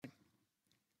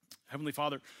Heavenly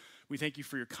Father, we thank you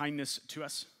for your kindness to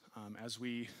us as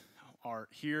we are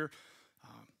here,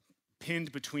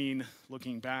 pinned between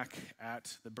looking back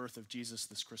at the birth of Jesus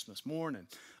this Christmas morn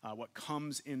and what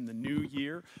comes in the new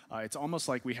year. It's almost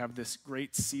like we have this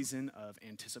great season of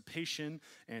anticipation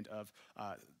and of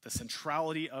the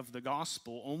centrality of the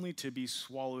gospel only to be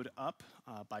swallowed up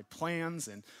by plans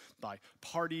and by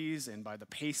parties and by the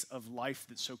pace of life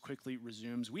that so quickly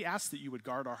resumes. We ask that you would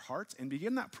guard our hearts and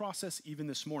begin that process even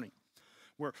this morning,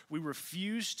 where we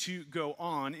refuse to go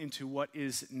on into what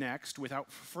is next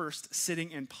without first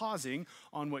sitting and pausing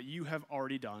on what you have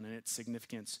already done and its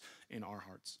significance in our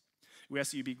hearts. We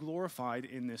ask that you be glorified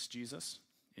in this, Jesus,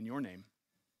 in your name.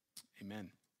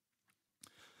 Amen.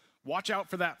 Watch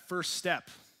out for that first step.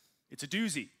 It's a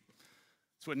doozy.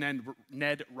 It's what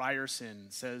Ned Ryerson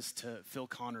says to Phil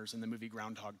Connors in the movie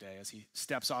Groundhog Day as he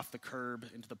steps off the curb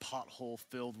into the pothole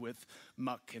filled with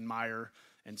muck and mire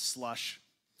and slush.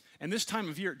 And this time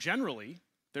of year, generally,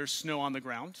 there's snow on the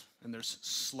ground, and there's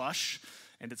slush,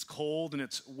 and it's cold, and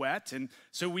it's wet. And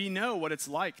so we know what it's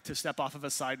like to step off of a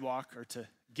sidewalk or to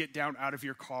get down out of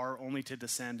your car only to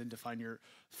descend and to find your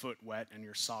foot wet and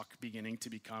your sock beginning to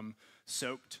become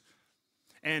soaked.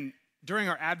 And during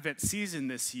our Advent season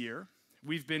this year,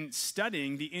 we've been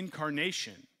studying the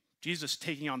incarnation, Jesus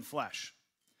taking on flesh.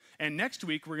 And next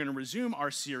week, we're going to resume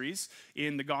our series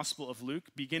in the Gospel of Luke,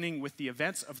 beginning with the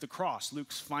events of the cross,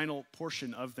 Luke's final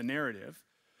portion of the narrative.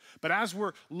 But as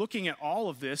we're looking at all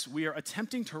of this, we are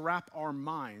attempting to wrap our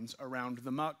minds around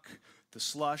the muck, the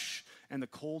slush, and the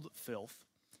cold filth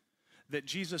that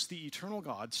Jesus, the eternal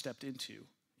God, stepped into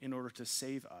in order to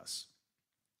save us.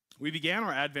 We began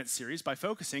our Advent series by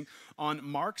focusing on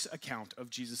Mark's account of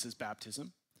Jesus'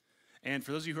 baptism. And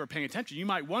for those of you who are paying attention, you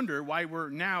might wonder why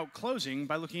we're now closing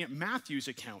by looking at Matthew's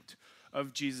account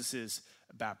of Jesus'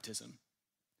 baptism.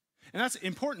 And that's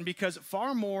important because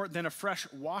far more than a fresh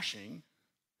washing,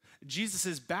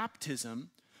 Jesus' baptism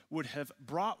would have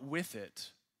brought with it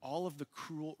all of the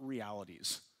cruel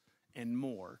realities and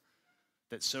more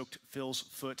that soaked Phil's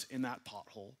foot in that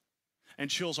pothole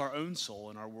and chills our own soul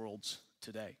in our worlds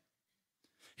today.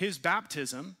 His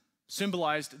baptism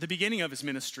symbolized the beginning of his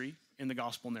ministry in the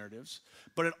gospel narratives,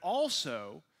 but it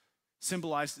also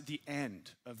symbolized the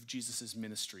end of Jesus'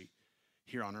 ministry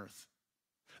here on earth.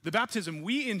 The baptism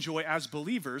we enjoy as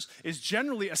believers is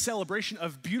generally a celebration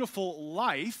of beautiful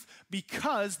life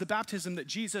because the baptism that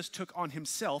Jesus took on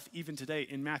himself, even today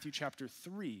in Matthew chapter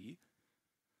 3,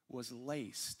 was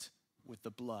laced with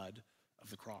the blood of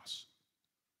the cross.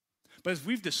 But as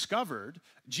we've discovered,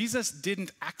 Jesus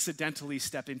didn't accidentally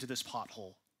step into this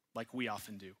pothole like we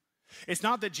often do. It's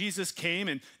not that Jesus came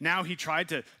and now he tried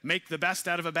to make the best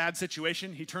out of a bad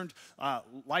situation.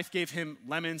 Life gave him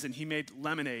lemons and he made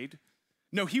lemonade.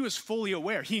 No, he was fully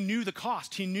aware. He knew the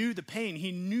cost. He knew the pain.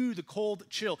 He knew the cold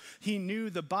chill. He knew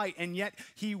the bite. And yet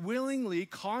he willingly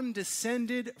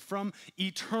condescended from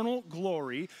eternal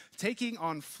glory, taking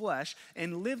on flesh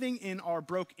and living in our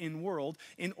broken world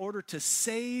in order to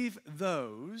save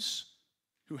those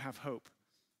who have hope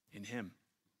in him.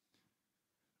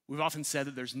 We've often said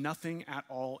that there's nothing at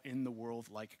all in the world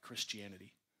like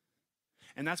Christianity.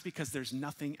 And that's because there's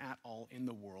nothing at all in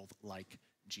the world like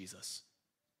Jesus.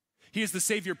 He is the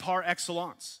Savior par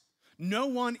excellence. No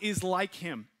one is like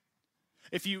him.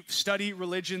 If you study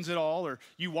religions at all, or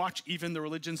you watch even the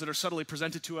religions that are subtly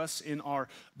presented to us in our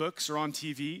books or on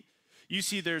TV, you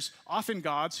see there's often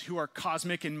gods who are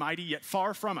cosmic and mighty, yet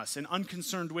far from us and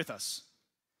unconcerned with us.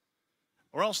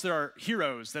 Or else there are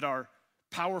heroes that are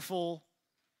powerful,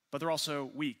 but they're also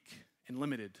weak and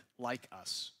limited like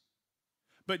us.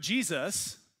 But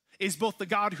Jesus is both the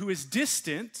God who is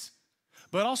distant,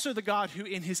 but also the God who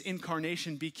in his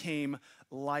incarnation became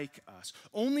like us.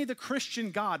 Only the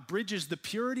Christian God bridges the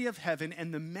purity of heaven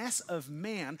and the mess of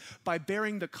man by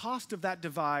bearing the cost of that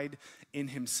divide in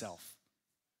himself.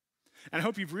 And I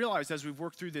hope you've realized as we've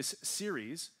worked through this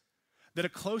series that a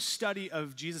close study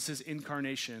of Jesus'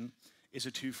 incarnation is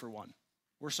a 2-for-1.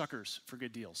 We're suckers for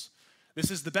good deals. This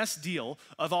is the best deal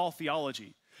of all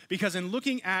theology. Because in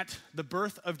looking at the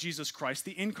birth of Jesus Christ,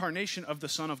 the incarnation of the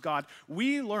Son of God,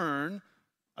 we learn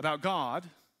about God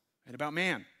and about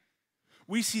man.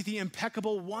 We see the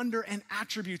impeccable wonder and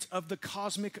attributes of the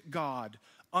cosmic God,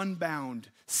 unbound,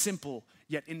 simple,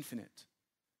 yet infinite.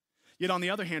 Yet on the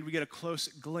other hand, we get a close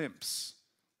glimpse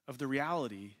of the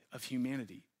reality of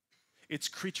humanity, its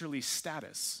creaturely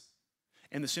status,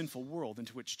 and the sinful world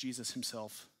into which Jesus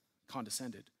himself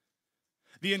condescended.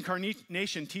 The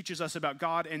incarnation teaches us about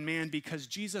God and man because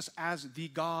Jesus, as the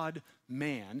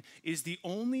God-man, is the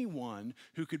only one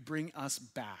who could bring us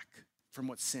back from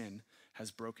what sin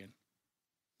has broken.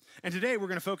 And today we're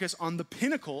going to focus on the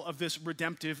pinnacle of this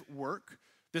redemptive work,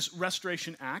 this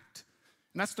restoration act,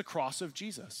 and that's the cross of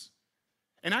Jesus.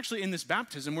 And actually in this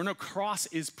baptism, where no cross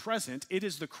is present, it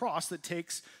is the cross that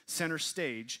takes center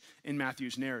stage in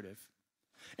Matthew's narrative.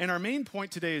 And our main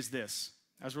point today is this,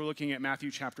 as we're looking at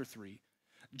Matthew chapter 3.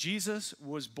 Jesus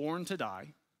was born to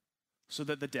die so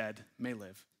that the dead may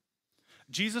live.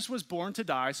 Jesus was born to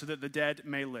die so that the dead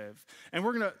may live. And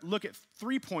we're going to look at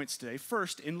 3 points today.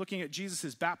 First, in looking at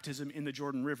Jesus' baptism in the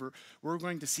Jordan River, we're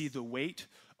going to see the weight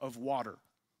of water.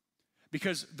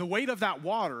 Because the weight of that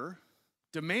water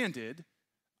demanded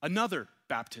another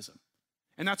baptism.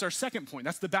 And that's our second point.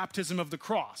 That's the baptism of the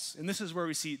cross. And this is where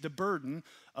we see the burden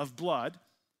of blood.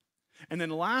 And then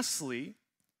lastly,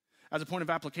 as a point of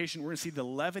application, we're going to see the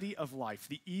levity of life,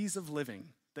 the ease of living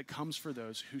that comes for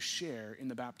those who share in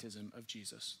the baptism of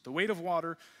Jesus. The weight of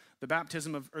water, the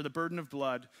baptism of, or the burden of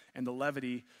blood, and the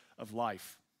levity of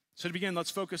life. So to begin,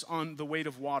 let's focus on the weight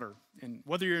of water. And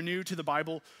whether you're new to the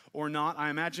Bible or not, I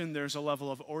imagine there's a level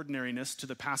of ordinariness to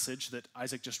the passage that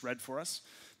Isaac just read for us.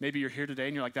 Maybe you're here today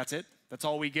and you're like, that's it? That's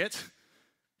all we get?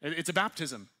 It's a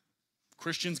baptism.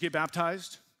 Christians get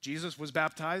baptized. Jesus was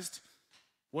baptized.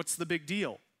 What's the big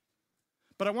deal?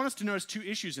 But I want us to notice 2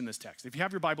 issues in this text. If you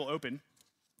have your Bible open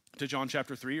to John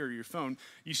chapter 3 or your phone,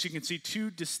 you can see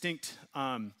 2 distinct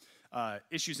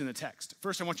issues in the text.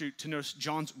 First, I want you to notice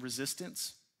John's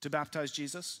resistance to baptize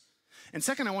Jesus. And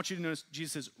second, I want you to notice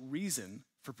Jesus' reason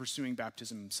for pursuing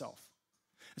baptism himself.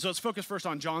 And so let's focus first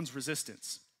on John's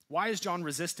resistance. Why is John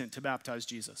resistant to baptize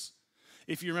Jesus?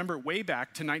 If you remember way back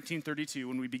to 1932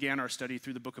 when we began our study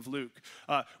through the book of Luke,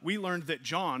 we learned that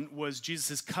John was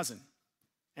Jesus' cousin.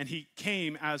 And he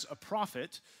came as a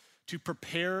prophet to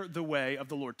prepare the way of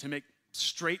the Lord, to make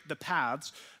straight the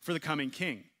paths for the coming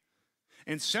king.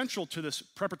 And central to this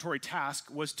preparatory task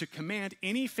was to command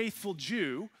any faithful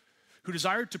Jew who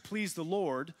desired to please the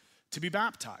Lord to be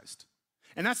baptized.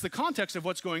 And that's the context of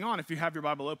what's going on if you have your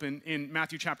Bible open in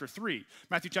Matthew chapter 3.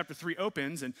 Matthew chapter 3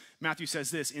 opens, and Matthew says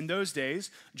this, "In those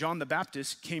days, John the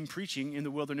Baptist came preaching in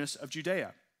the wilderness of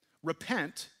Judea.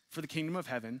 Repent, for the kingdom of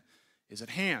heaven is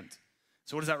at hand."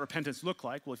 So what does that repentance look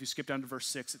like? Well, if you skip down to verse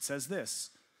 6, it says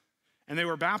this, "And they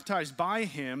were baptized by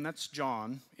him," that's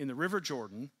John, "in the river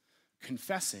Jordan,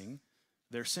 confessing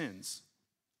their sins."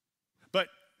 But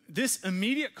this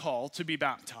immediate call to be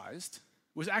baptized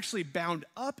was actually bound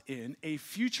up in a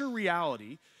future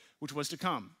reality which was to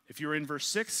come. If you're in verse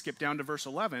 6, skip down to verse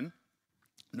 11,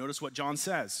 notice what John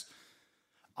says.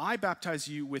 "I baptize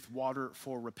you with water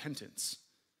for repentance,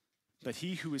 but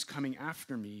he who is coming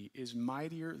after me is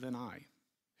mightier than I,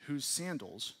 whose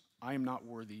sandals I am not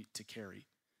worthy to carry.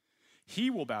 He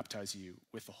will baptize you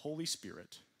with the Holy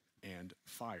Spirit and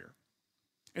fire."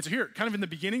 And so here, kind of in the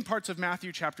beginning parts of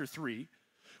Matthew chapter 3,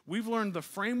 we've learned the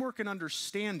framework and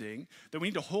understanding that we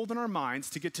need to hold in our minds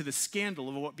to get to the scandal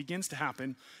of what begins to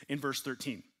happen in verse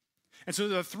 13. And so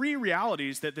there are 3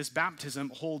 realities that this baptism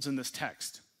holds in this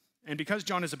text. And because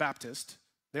John is a Baptist,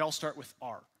 they all start with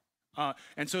R.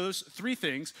 And so those 3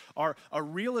 things are a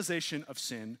realization of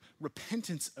sin,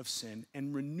 repentance of sin,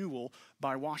 and renewal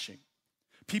by washing.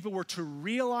 People were to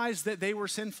realize that they were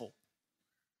sinful.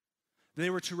 They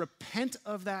were to repent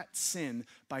of that sin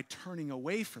by turning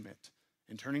away from it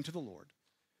and turning to the Lord.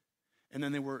 And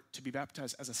then they were to be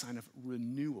baptized as a sign of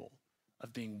renewal,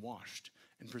 of being washed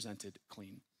and presented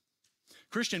clean.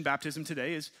 Christian baptism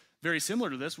today is very similar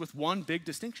to this with one big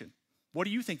distinction. What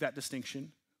do you think that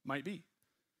distinction might be?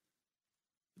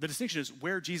 The distinction is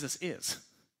where Jesus is.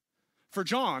 For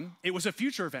John, it was a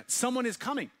future event. Someone is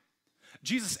coming.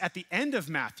 Jesus, at the end of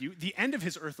Matthew, the end of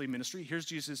his earthly ministry, here's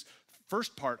Jesus'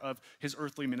 first part of his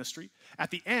earthly ministry.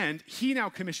 At the end, he now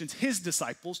commissions his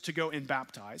disciples to go and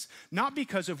baptize, not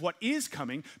because of what is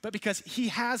coming, but because he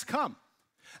has come.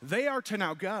 They are to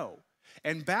now go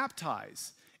and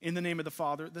baptize in the name of the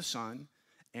Father, the Son,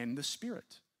 and the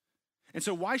Spirit. And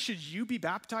so why should you be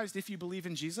baptized if you believe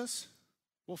in Jesus?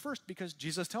 Well, first, because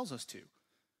Jesus tells us to.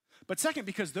 But second,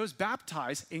 because those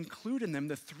baptized include in them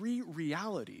the 3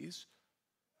 realities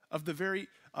of the very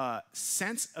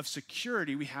sense of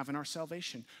security we have in our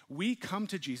salvation. We come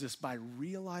to Jesus by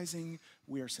realizing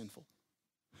we are sinful,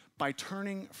 by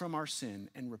turning from our sin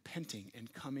and repenting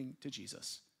and coming to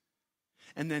Jesus.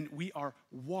 And then we are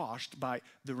washed by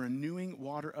the renewing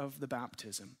water of the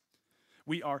baptism.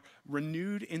 We are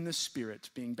renewed in the Spirit,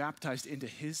 being baptized into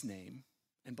his name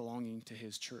and belonging to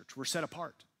his church. We're set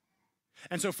apart.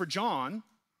 And so for John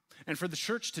and for the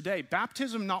church today,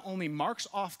 baptism not only marks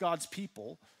off God's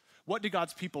people. What do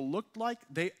God's people look like?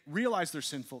 They realize they're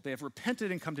sinful. They have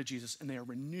repented and come to Jesus, and they are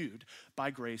renewed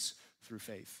by grace through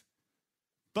faith.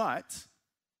 But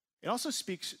it also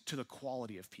speaks to the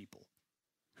quality of people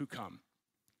who come.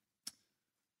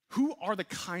 Who are the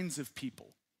kinds of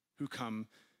people who come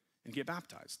and get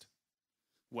baptized?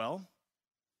 Well,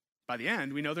 by the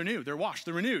end, we know they're new, they're washed,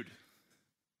 they're renewed.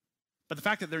 But the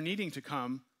fact that they're needing to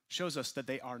come shows us that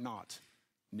they are not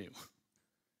new.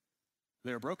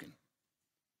 They are broken.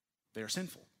 They are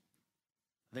sinful.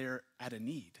 They are at a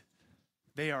need.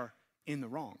 They are in the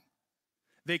wrong.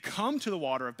 They come to the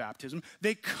water of baptism.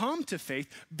 They come to faith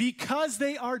because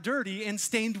they are dirty and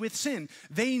stained with sin.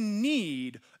 They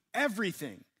need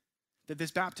everything that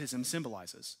this baptism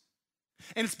symbolizes.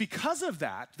 And it's because of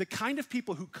that, the kind of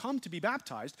people who come to be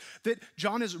baptized, that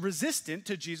John is resistant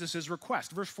to Jesus'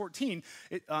 request. Verse 14,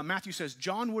 Matthew says,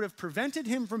 John would have prevented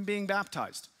him from being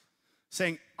baptized,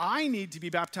 saying, I need to be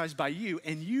baptized by you,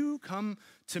 and you come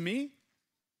to me?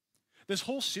 This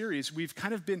whole series, we've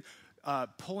kind of been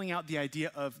pulling out the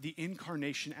idea of the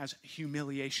incarnation as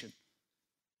humiliation.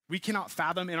 We cannot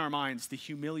fathom in our minds the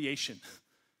humiliation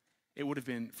it would have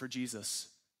been for Jesus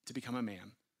to become a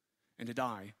man and to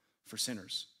die for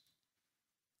sinners.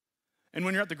 And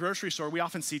when you're at the grocery store, we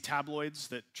often see tabloids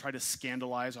that try to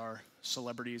scandalize our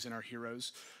celebrities and our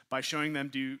heroes by showing them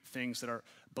do things that are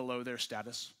below their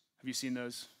status. Have you seen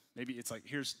those? Maybe it's like,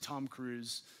 here's Tom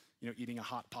Cruise, eating a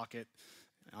Hot Pocket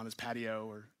on his patio,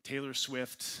 or Taylor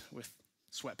Swift with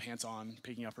sweatpants on,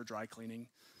 picking up her dry cleaning.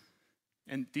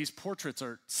 And these portraits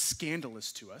are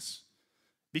scandalous to us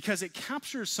because it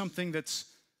captures something that's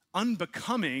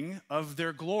unbecoming of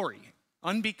their glory,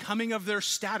 unbecoming of their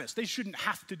status. They shouldn't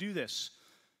have to do this.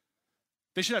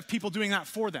 They should have people doing that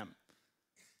for them.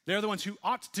 They're the ones who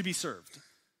ought to be served.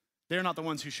 They're not the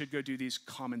ones who should go do these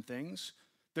common things.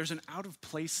 There's an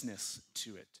out-of-placeness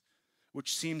to it,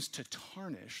 which seems to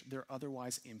tarnish their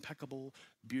otherwise impeccable,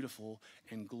 beautiful,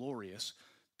 and glorious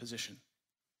position.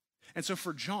 And so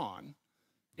for John,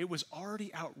 it was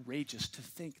already outrageous to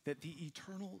think that the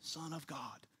eternal Son of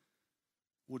God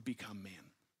would become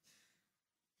man.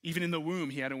 Even in the womb,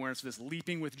 he had awareness of this,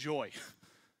 leaping with joy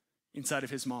inside of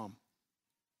his mom.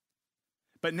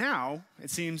 But now, it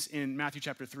seems in Matthew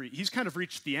chapter 3, he's kind of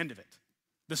reached the end of it.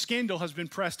 The scandal has been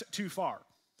pressed too far.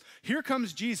 Here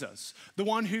comes Jesus, the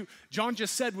one who John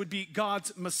just said would be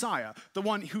God's Messiah, the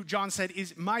one who John said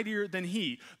is mightier than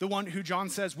he, the one who John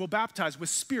says will baptize with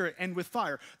spirit and with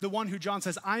fire, the one who John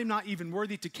says, I'm not even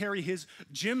worthy to carry his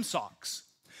gym socks.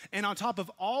 And on top of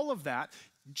all of that,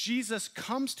 Jesus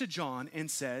comes to John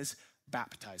and says,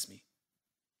 baptize me.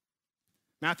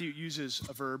 Matthew uses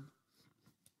a verb,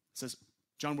 says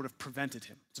John would have prevented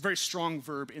him. It's a very strong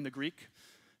verb in the Greek.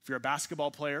 If you're a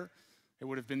basketball player, it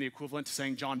would have been the equivalent to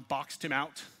saying John boxed him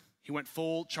out. He went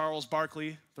full Charles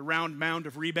Barkley, the round mound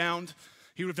of rebound.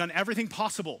 He would have done everything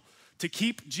possible to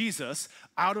keep Jesus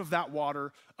out of that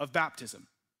water of baptism.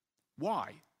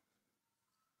 Why?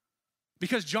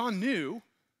 Because John knew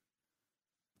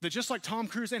that just like Tom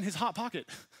Cruise and his Hot Pocket,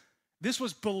 this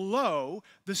was below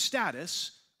the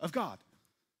status of God.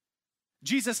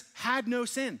 Jesus had no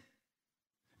sin.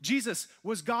 Jesus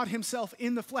was God himself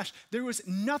in the flesh. There was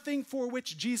nothing for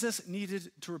which Jesus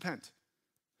needed to repent.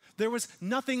 There was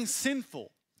nothing sinful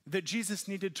that Jesus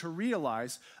needed to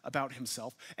realize about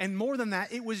himself. And more than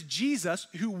that, it was Jesus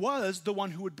who was the one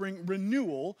who would bring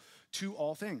renewal to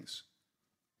all things.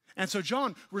 And so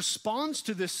John responds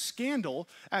to this scandal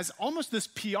as almost this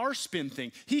PR spin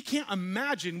thing. He can't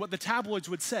imagine what the tabloids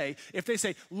would say if they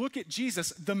say, look at Jesus,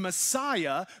 the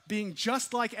Messiah, being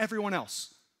just like everyone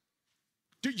else.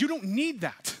 You don't need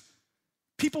that.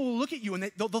 People will look at you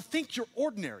and they'll think you're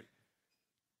ordinary.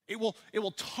 It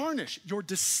will tarnish your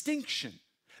distinction.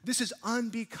 This is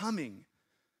unbecoming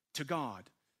to God,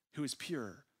 who is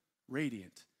pure,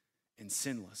 radiant, and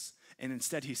sinless. And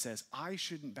instead he says, I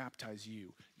shouldn't baptize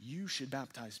you. You should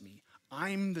baptize me.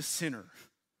 I'm the sinner.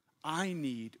 I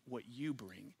need what you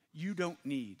bring. You don't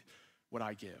need what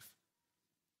I give.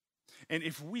 And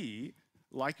if we,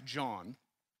 like John,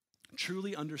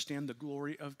 truly understand the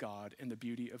glory of God and the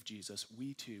beauty of Jesus,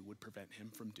 we too would prevent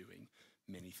him from doing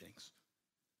many things.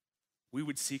 We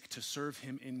would seek to serve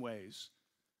him in ways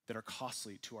that are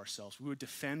costly to ourselves. We would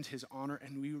defend his honor,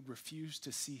 and we would refuse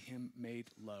to see him made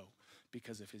low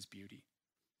because of his beauty.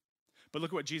 But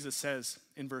look at what Jesus says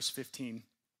in verse 15.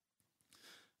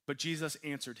 But Jesus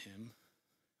answered him,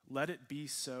 let it be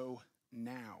so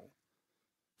now,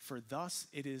 for thus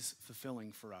it is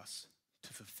fulfilling for us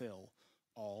to fulfill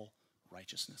all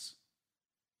righteousness.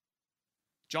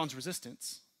 John's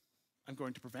resistance, I'm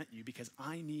going to prevent you because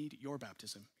I need your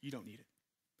baptism. You don't need it.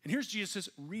 And here's Jesus'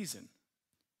 reason.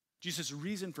 Jesus'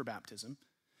 reason for baptism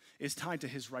is tied to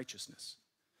his righteousness.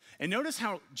 And notice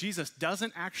how Jesus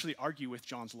doesn't actually argue with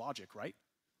John's logic, right?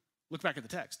 Look back at the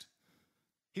text.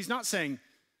 He's not saying,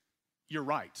 you're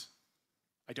right,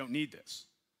 I don't need this.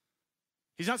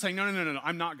 He's not saying, no,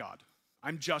 I'm not God.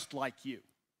 I'm just like you.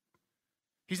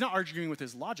 He's not arguing with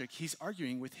his logic. He's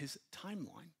arguing with his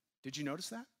timeline. Did you notice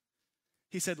that?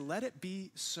 He said, let it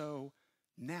be so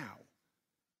now.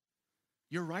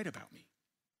 You're right about me.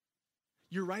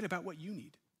 You're right about what you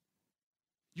need.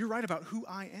 You're right about who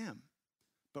I am.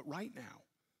 But right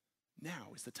now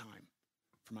is the time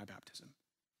for my baptism.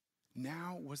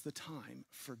 Now was the time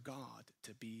for God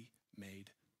to be made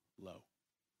low.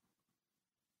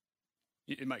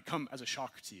 It might come as a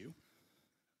shock to you,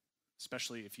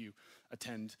 especially if you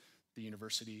attend the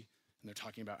university and they're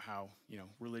talking about how,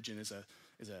 religion is an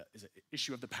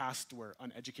issue of the past where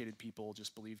uneducated people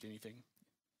just believed anything.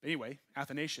 Anyway,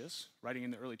 Athanasius, writing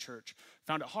in the early church,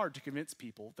 found it hard to convince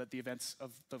people that the events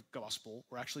of the gospel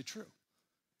were actually true.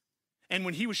 And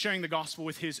when he was sharing the gospel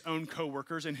with his own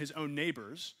coworkers and his own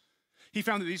neighbors, he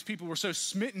found that these people were so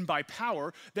smitten by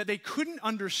power that they couldn't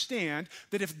understand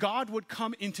that if God would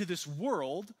come into this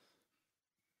world,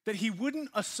 that he wouldn't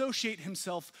associate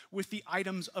himself with the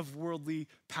items of worldly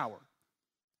power.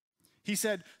 He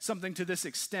said something to this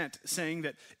extent, saying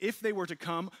that if he were to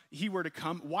come,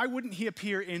 why wouldn't he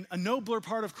appear in a nobler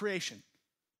part of creation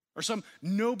or some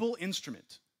noble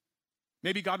instrument?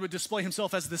 Maybe God would display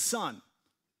himself as the sun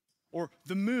or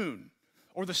the moon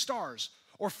or the stars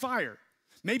or fire.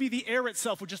 Maybe the air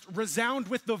itself would just resound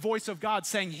with the voice of God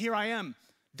saying, here I am,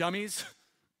 dummies,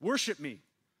 worship me.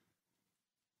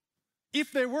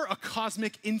 If there were a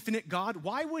cosmic, infinite God,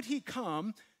 why would he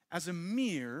come as a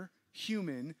mere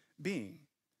human being?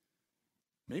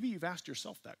 Maybe you've asked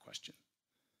yourself that question.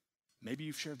 Maybe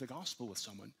you've shared the gospel with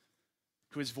someone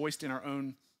who has voiced in our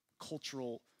own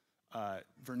cultural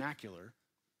vernacular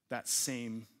that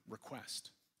same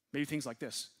request. Maybe things like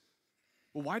this.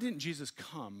 Well, why didn't Jesus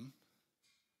come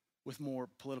with more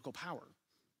political power?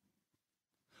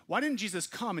 Why didn't Jesus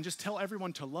come and just tell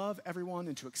everyone to love everyone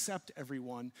and to accept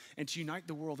everyone and to unite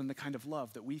the world in the kind of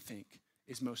love that we think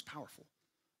is most powerful?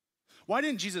 Why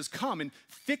didn't Jesus come and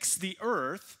fix the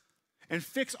earth and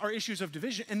fix our issues of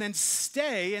division and then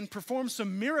stay and perform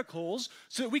some miracles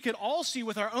so that we could all see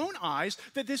with our own eyes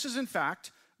that this is in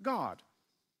fact God?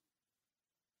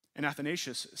 And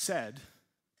Athanasius said,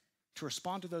 to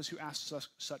respond to those who ask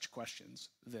such questions,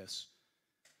 this: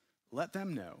 let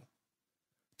them know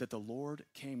that the Lord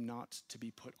came not to be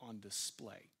put on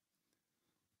display,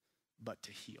 but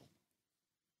to heal.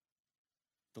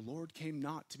 The Lord came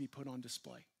not to be put on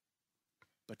display,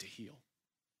 but to heal.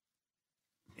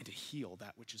 And to heal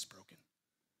that which is broken.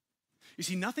 You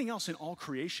see, nothing else in all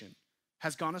creation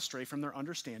has gone astray from their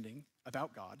understanding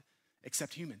about God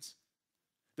except humans.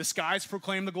 The skies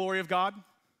proclaim the glory of God.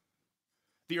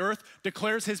 The earth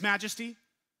declares his majesty.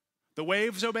 The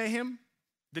waves obey him.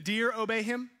 The deer obey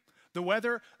him. The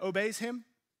weather obeys him.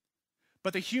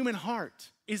 But the human heart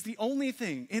is the only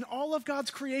thing in all of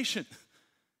God's creation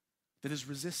that is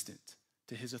resistant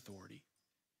to his authority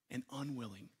and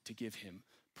unwilling to give him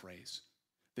praise.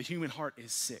 The human heart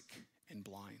is sick and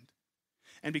blind.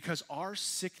 And because our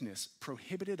sickness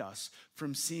prohibited us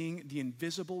from seeing the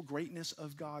invisible greatness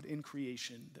of God in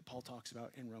creation that Paul talks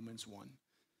about in Romans 1,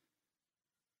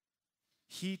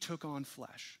 he took on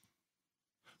flesh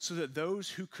so that those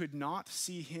who could not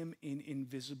see him in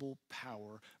invisible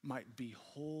power might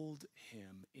behold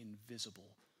him in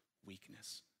visible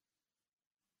weakness.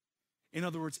 In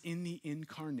other words, in the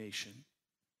incarnation,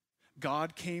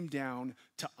 God came down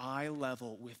to eye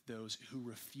level with those who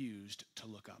refused to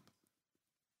look up.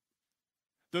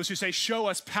 Those who say, show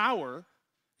us power,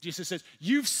 Jesus says,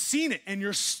 you've seen it and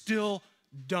you're still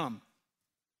dumb.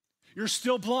 You're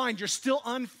still blind. You're still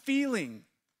unfeeling.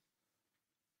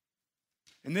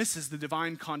 And this is the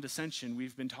divine condescension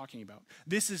we've been talking about.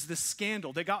 This is the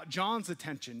scandal that got John's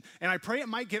attention, and I pray it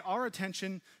might get our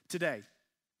attention today.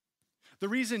 The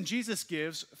reason Jesus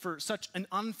gives for such an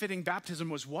unfitting baptism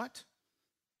was what?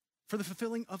 For the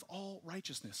fulfilling of all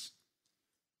righteousness.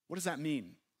 What does that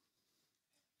mean?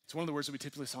 It's one of the words that we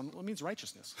typically sound, well, it means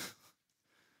righteousness.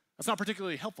 That's not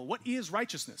particularly helpful. What is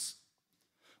righteousness?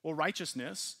 Well,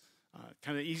 righteousness,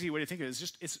 kind of the easy way to think of it is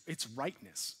just, it's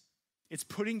rightness. It's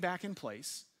putting back in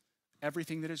place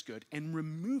everything that is good and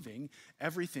removing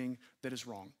everything that is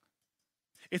wrong.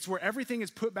 It's where everything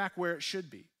is put back where it should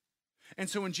be. And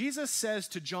so when Jesus says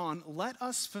to John, let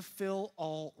us fulfill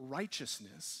all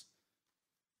righteousness,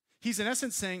 he's in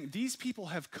essence saying these people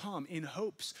have come in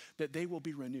hopes that they will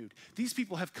be renewed. These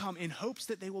people have come in hopes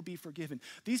that they will be forgiven.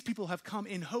 These people have come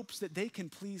in hopes that they can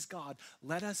please God.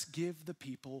 Let us give the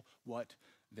people what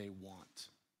they want.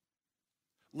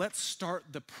 Let's start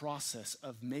the process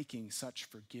of making such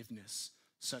forgiveness,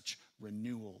 such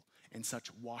renewal, and such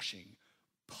washing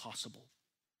possible.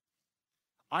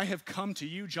 I have come to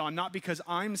you, John, not because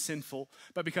I'm sinful,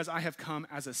 but because I have come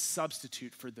as a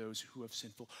substitute for those who have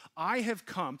sinful. I have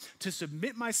come to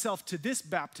submit myself to this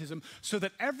baptism so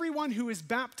that everyone who is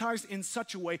baptized in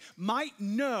such a way might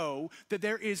know that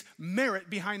there is merit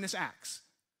behind this act.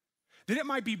 That it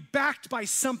might be backed by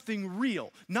something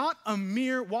real, not a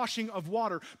mere washing of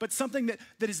water, but something that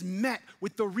is met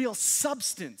with the real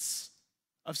substance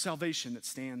of salvation that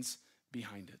stands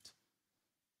behind it.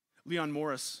 Leon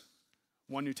Morris,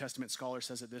 one New Testament scholar,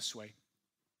 says it this way.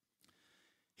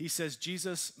 He says,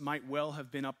 Jesus might well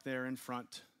have been up there in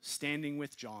front, standing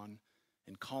with John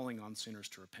and calling on sinners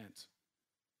to repent.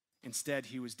 Instead,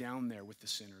 he was down there with the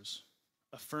sinners,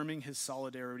 affirming his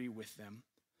solidarity with them,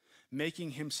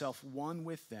 making himself one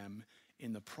with them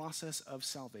in the process of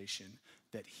salvation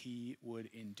that he would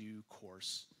in due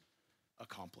course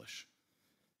accomplish.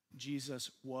 Jesus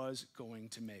was going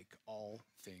to make all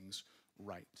things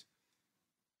right.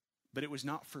 But it was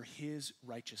not for his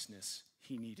righteousness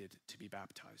he needed to be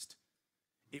baptized.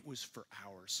 It was for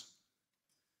ours.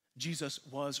 Jesus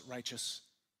was righteous.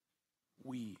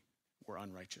 We were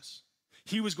unrighteous.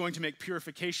 He was going to make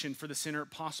purification for the sinner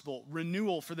possible,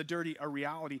 renewal for the dirty a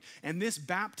reality. And this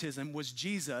baptism was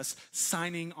Jesus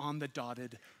signing on the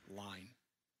dotted line.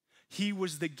 He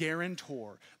was the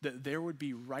guarantor that there would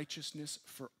be righteousness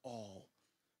for all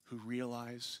who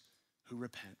realize, who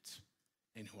repent,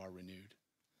 and who are renewed.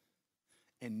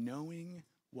 And knowing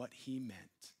what he meant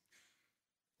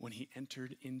when he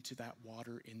entered into that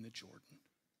water in the Jordan,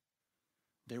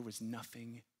 there was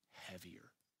nothing heavier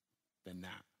than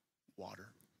that water.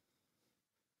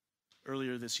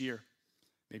 Earlier this year,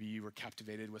 maybe you were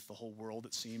captivated with the whole world,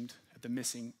 it seemed, at the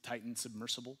missing Titan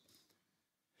submersible.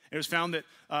 It was found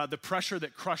that the pressure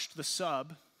that crushed the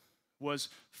sub was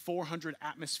 400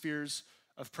 atmospheres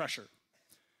of pressure.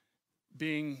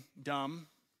 Being dumb,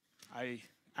 I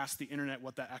asked the internet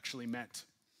what that actually meant.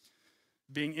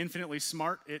 Being infinitely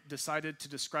smart, it decided to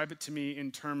describe it to me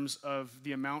in terms of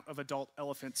the amount of adult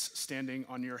elephants standing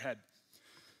on your head.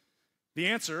 The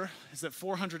answer is that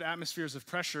 400 atmospheres of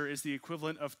pressure is the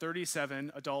equivalent of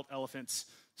 37 adult elephants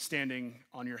standing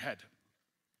on your head.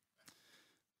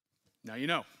 Now you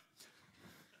know.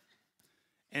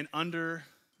 And under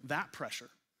that pressure,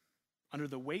 under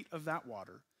the weight of that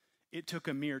water, it took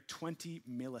a mere 20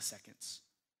 milliseconds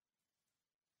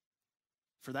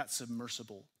for that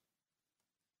submersible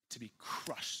to be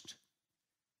crushed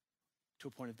to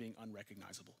a point of being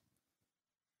unrecognizable.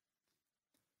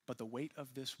 But the weight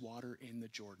of this water in the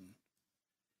Jordan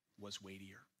was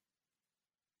weightier.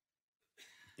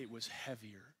 It was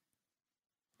heavier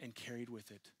and carried with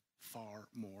it far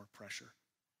more pressure.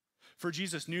 For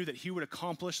Jesus knew that he would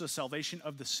accomplish the salvation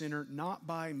of the sinner not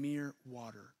by mere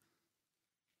water,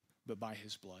 but by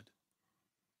his blood.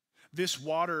 This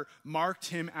water marked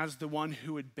him as the one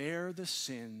who would bear the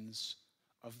sins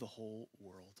of the whole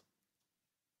world.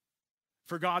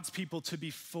 For God's people to be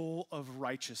full of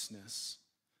righteousness,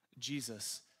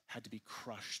 Jesus had to be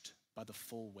crushed by the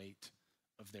full weight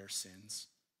of their sins.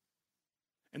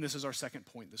 And this is our second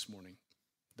point this morning,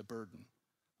 the burden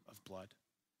of blood.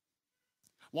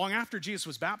 Long after Jesus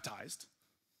was baptized,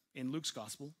 in Luke's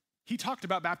gospel, he talked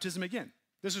about baptism again.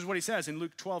 This is what he says in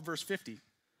Luke 12, verse 50.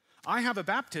 I have a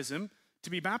baptism to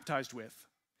be baptized with,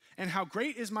 and how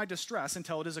great is my distress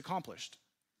until it is accomplished.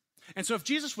 And so if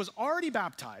Jesus was already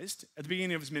baptized at the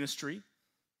beginning of his ministry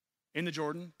in the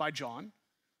Jordan by John,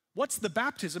 what's the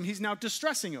baptism he's now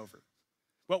distressing over?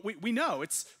 Well, we know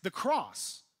it's the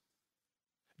cross.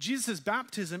 Jesus'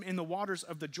 baptism in the waters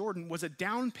of the Jordan was a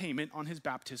down payment on his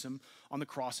baptism on the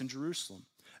cross in Jerusalem.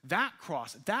 That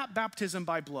cross, that baptism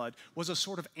by blood, was a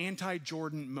sort of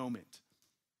anti-Jordan moment.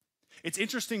 It's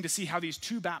interesting to see how these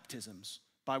two baptisms,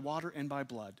 by water and by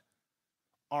blood,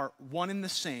 are one and the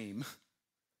same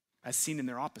as seen in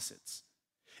their opposites.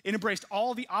 It embraced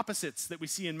all the opposites that we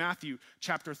see in Matthew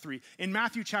chapter 3. In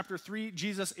Matthew chapter 3,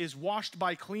 Jesus is washed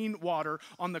by clean water.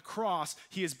 On the cross,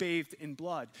 he is bathed in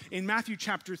blood. In Matthew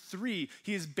chapter 3,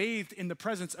 he is bathed in the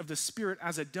presence of the Spirit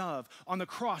as a dove. On the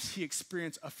cross, he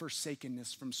experienced a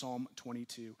forsakenness from Psalm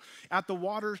 22. At the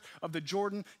waters of the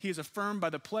Jordan, he is affirmed by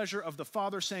the pleasure of the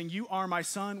Father, saying, "You are my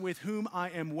Son, with whom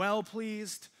I am well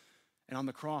pleased." And on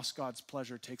the cross, God's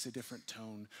pleasure takes a different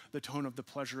tone, the tone of the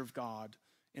pleasure of God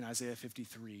in Isaiah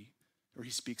 53, where he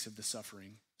speaks of the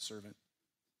suffering servant.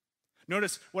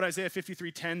 Notice what Isaiah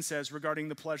 53:10 says regarding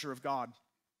the pleasure of God.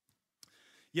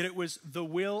 Yet it was the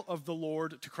will of the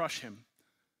Lord to crush him.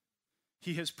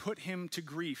 He has put him to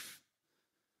grief.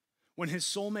 When his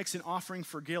soul makes an offering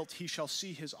for guilt, he shall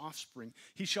see his offspring.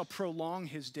 He shall prolong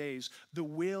his days. The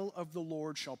will of the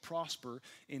Lord shall prosper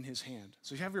in his hand.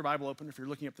 So if you have your Bible open, if you're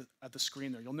looking at the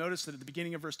screen there, you'll notice that at the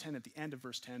beginning of verse 10, at the end of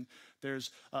verse 10, there's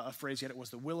a phrase, yet it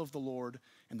was the will of the Lord,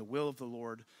 and the will of the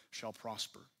Lord shall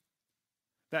prosper.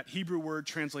 That Hebrew word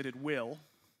translated will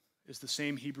is the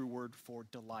same Hebrew word for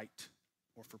delight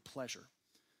or for pleasure.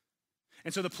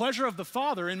 And so the pleasure of the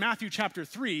Father in Matthew chapter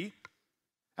 3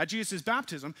 at Jesus'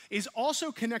 baptism is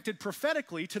also connected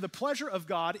prophetically to the pleasure of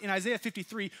God in Isaiah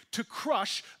 53 to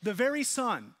crush the very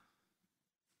Son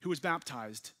who was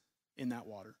baptized in that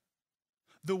water.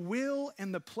 The will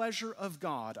and the pleasure of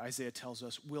God, Isaiah tells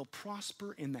us, will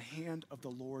prosper in the hand of the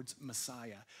Lord's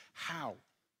Messiah. How?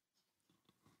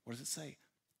 What does it say?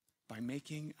 By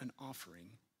making an offering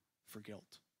for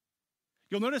guilt.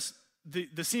 You'll notice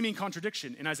the seeming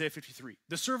contradiction in Isaiah 53.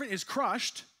 The servant is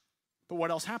crushed, but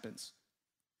what else happens?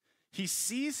 He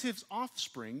sees his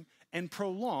offspring and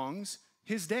prolongs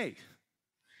his day.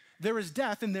 There is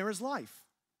death and there is life.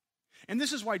 And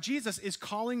this is why Jesus is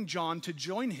calling John to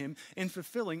join him in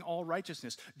fulfilling all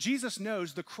righteousness. Jesus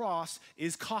knows the cross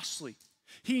is costly.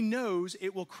 He knows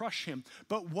it will crush him.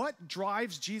 But what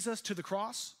drives Jesus to the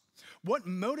cross? What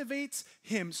motivates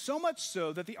him so much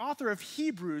so that the author of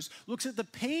Hebrews looks at the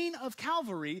pain of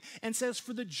Calvary and says,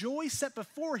 for the joy set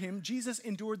before him, Jesus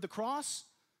endured the cross.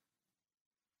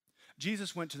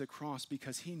 Jesus went to the cross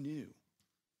because he knew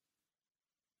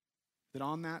that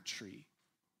on that tree,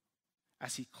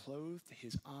 as he clothed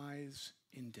his eyes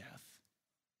in death,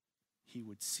 he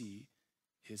would see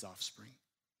his offspring.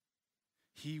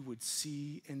 He would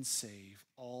see and save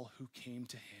all who came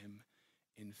to him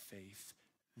in faith.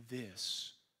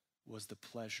 This was the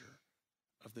pleasure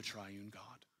of the triune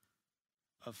God,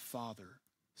 of Father,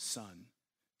 Son,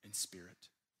 and Spirit.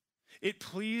 It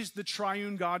pleased the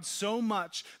triune God so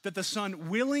much that the Son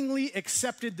willingly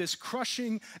accepted this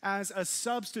crushing as a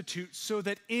substitute so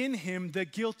that in him the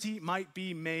guilty might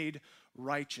be made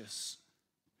righteous.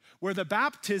 Where the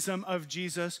baptism of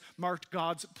Jesus marked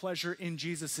God's pleasure in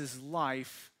Jesus'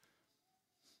 life,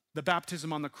 the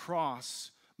baptism on the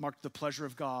cross marked the pleasure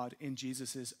of God in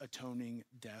Jesus' atoning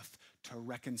death to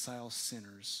reconcile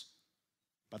sinners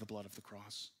by the blood of the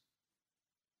cross.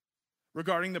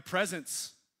 Regarding the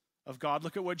presence of God,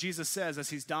 look at what Jesus says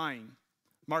as he's dying.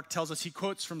 Mark tells us, he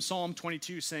quotes from Psalm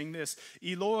 22 saying this,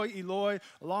 Eloi, Eloi,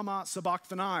 lama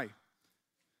sabachthani,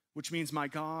 which means, my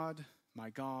God,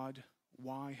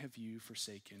 why have you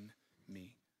forsaken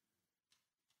me?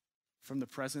 From the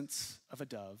presence of a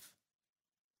dove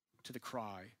to the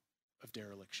cry of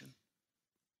dereliction.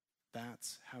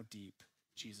 That's how deep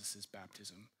Jesus'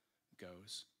 baptism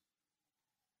goes.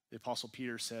 The Apostle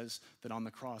Peter says that on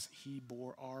the cross, he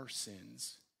bore our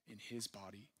sins in his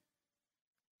body.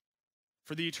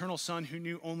 For the eternal Son who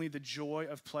knew only the joy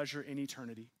of pleasure in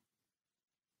eternity,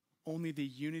 only the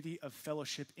unity of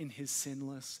fellowship in his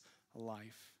sinless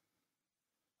life,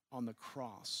 on the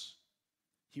cross,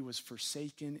 he was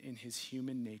forsaken in his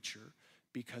human nature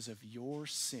because of your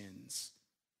sins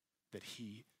that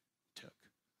he took.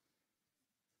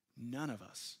 None of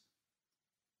us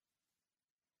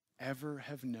ever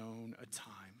have known a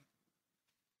time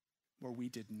where we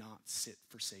did not sit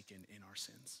forsaken in our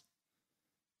sins.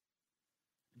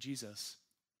 Jesus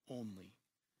only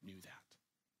knew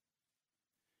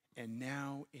that. And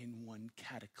now, in one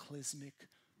cataclysmic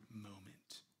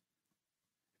moment,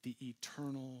 the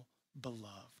eternal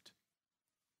beloved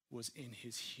was in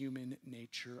his human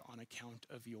nature on account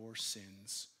of your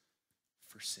sins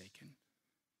forsaken.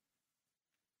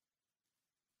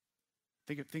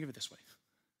 Think of it this way.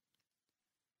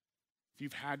 If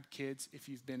you've had kids, if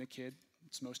you've been a kid,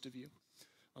 it's most of you.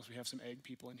 Unless we have some egg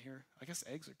people in here. I guess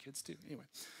eggs are kids too. Anyway,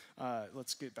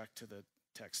 let's get back to the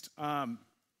text.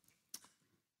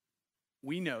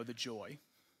 We know the joy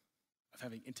of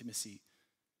having intimacy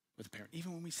with a parent,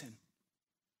 even when we sin.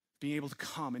 Being able to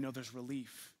come and know there's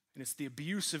relief. And it's the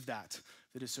abuse of that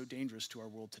that is so dangerous to our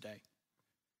world today.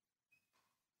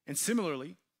 And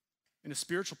similarly, in a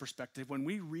spiritual perspective, when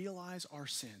we realize our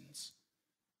sins,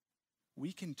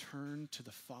 we can turn to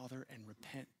the Father and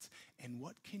repent. And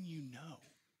what can you know?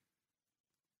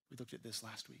 We looked at this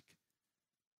last week.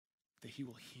 That he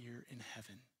will hear in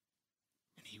heaven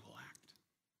and he will act.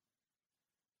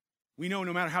 We know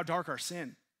no matter how dark our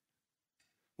sin,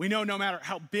 we know no matter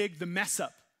how big the mess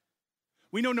up,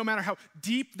 we know no matter how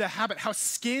deep the habit, how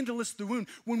scandalous the wound,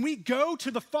 when we go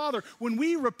to the Father, when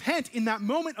we repent in that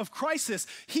moment of crisis,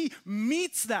 he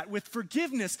meets that with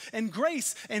forgiveness and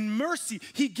grace and mercy.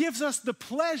 He gives us the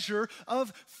pleasure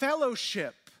of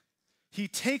fellowship. He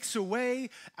takes away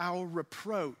our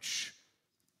reproach.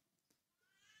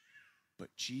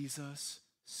 But Jesus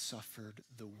suffered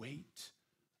the weight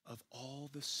of all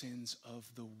the sins of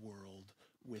the world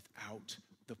without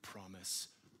the promise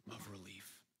of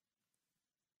relief.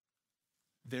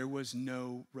 There was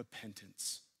no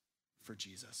repentance for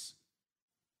Jesus,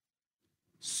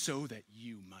 so that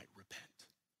you might repent.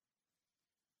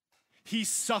 He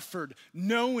suffered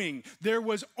knowing there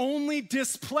was only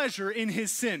displeasure in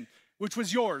his sin, which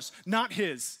was yours, not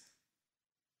his.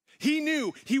 He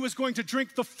knew he was going to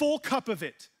drink the full cup of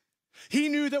it. He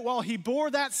knew that while he bore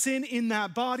that sin in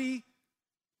that body,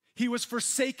 he was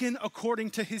forsaken according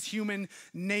to his human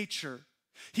nature.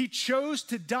 He chose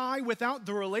to die without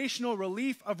the relational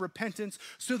relief of repentance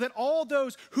so that all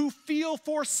those who feel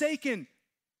forsaken,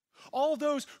 all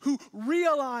those who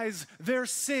realize their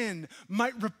sin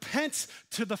might repent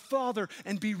to the Father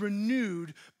and be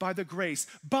renewed by the grace.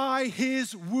 By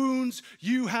his wounds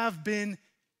you have been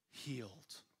healed.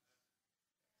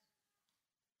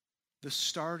 The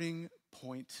starting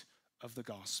point of the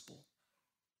gospel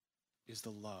is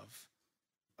the love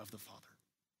of the Father.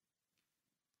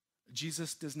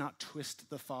 Jesus does not twist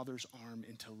the Father's arm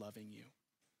into loving you.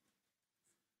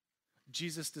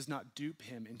 Jesus does not dupe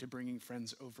him into bringing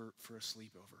friends over for a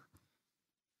sleepover.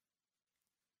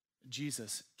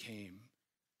 Jesus came,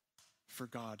 for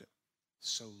God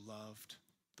so loved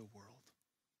the world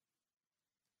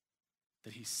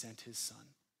that he sent his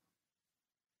Son,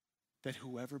 that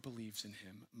whoever believes in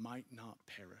him might not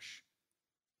perish,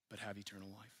 but have eternal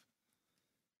life.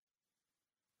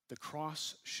 The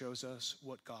cross shows us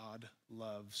what God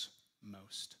loves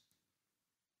most.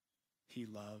 He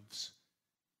loves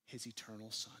his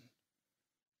eternal Son,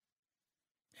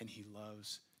 and he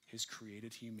loves his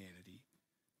created humanity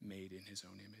made in his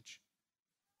own image.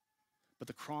 But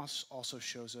the cross also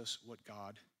shows us what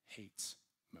God hates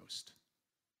most: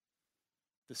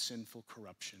 the sinful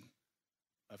corruption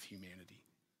of humanity.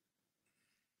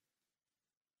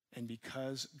 And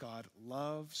because God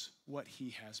loves what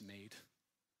he has made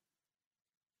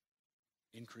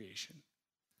in creation,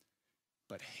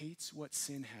 but hates what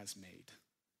sin has made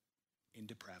in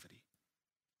depravity,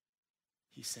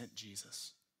 he sent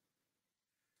Jesus,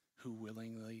 who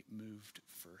willingly moved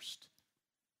first,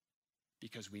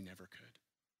 because we never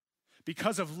could.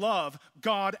 Because of love,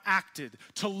 God acted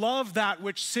to love that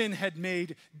which sin had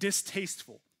made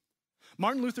distasteful.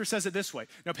 Martin Luther says it this way.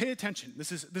 Now pay attention.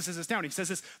 This is astounding. He says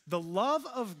this: the love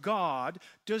of God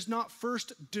does not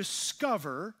first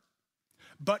discover,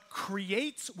 but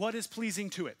creates what is pleasing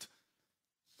to it.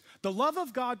 The love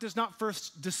of God does not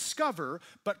first discover,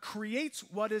 but creates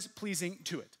what is pleasing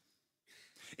to it.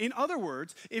 In other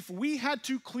words, if we had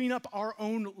to clean up our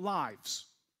own lives,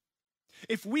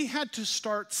 if we had to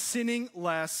start sinning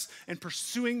less and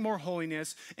pursuing more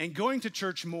holiness and going to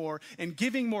church more and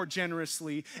giving more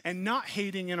generously and not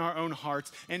hating in our own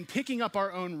hearts and picking up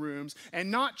our own rooms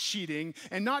and not cheating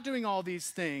and not doing all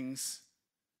these things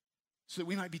so that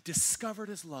we might be discovered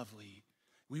as lovely,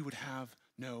 we would have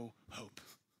no hope.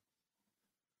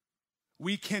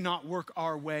 We cannot work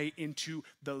our way into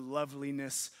the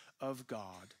loveliness of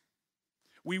God.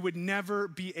 We would never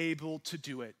be able to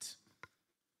do it.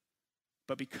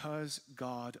 But because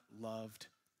God loved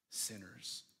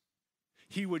sinners,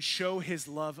 he would show his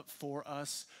love for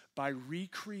us by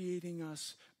recreating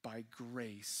us by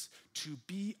grace to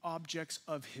be objects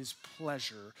of his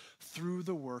pleasure through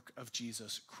the work of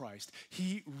Jesus Christ.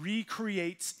 He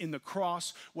recreates in the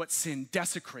cross what sin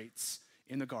desecrates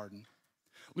in the garden.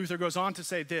 Luther goes on to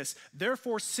say this: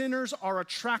 therefore sinners are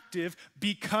attractive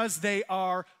because they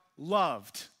are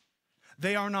loved.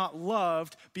 They are not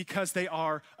loved because they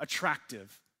are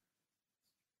attractive.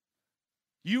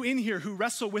 You in here who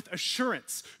wrestle with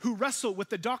assurance, who wrestle with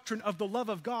the doctrine of the love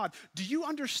of God, do you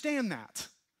understand that?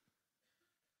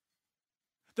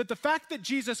 That the fact that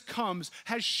Jesus comes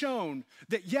has shown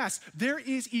that yes, there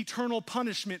is eternal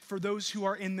punishment for those who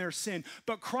are in their sin,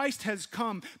 but Christ has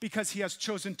come because he has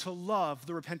chosen to love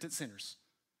the repentant sinners.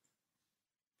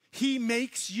 He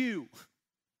makes you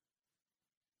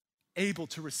able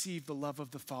to receive the love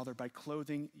of the Father by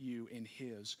clothing you in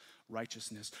his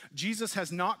righteousness. Jesus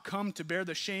has not come to bear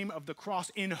the shame of the cross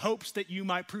in hopes that you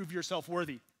might prove yourself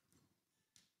worthy.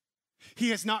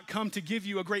 He has not come to give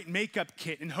you a great makeup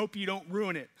kit and hope you don't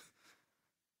ruin it.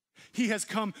 He has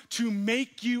come to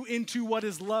make you into what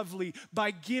is lovely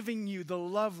by giving you the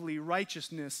lovely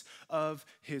righteousness of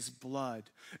his blood.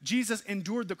 Jesus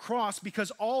endured the cross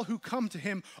because all who come to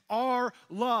him are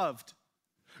loved.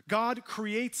 God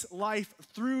creates life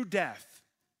through death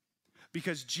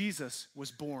because Jesus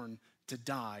was born to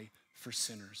die for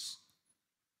sinners.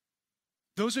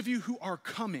 Those of you who are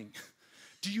coming,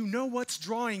 do you know what's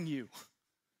drawing you?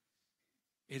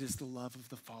 It is the love of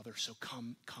the Father, so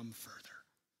come further.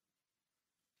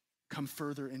 Come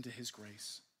further into his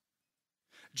grace.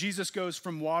 Jesus goes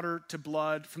from water to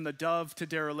blood, from the dove to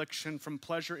dereliction, from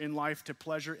pleasure in life to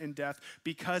pleasure in death,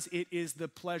 because it is the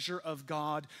pleasure of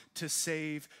God to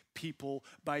save people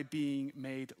by being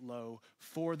made low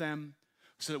for them,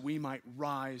 so that we might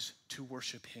rise to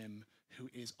worship him who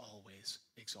is always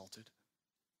exalted.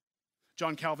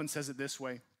 John Calvin says it this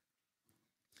way: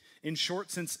 in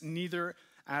short, since neither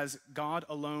as God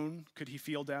alone could he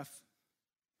feel death,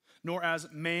 nor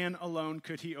as man alone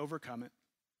could he overcome it,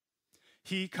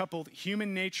 he coupled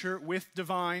human nature with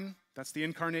divine, that's the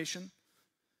incarnation,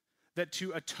 that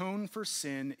to atone for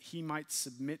sin, he might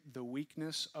submit the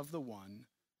weakness of the one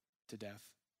to death.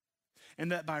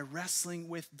 And that by wrestling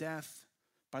with death,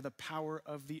 by the power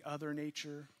of the other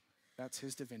nature, that's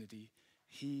his divinity,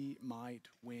 he might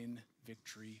win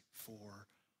victory for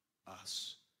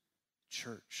us.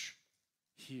 Church,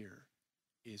 here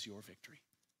is your victory.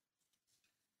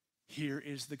 Here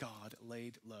is the God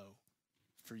laid low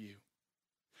for you.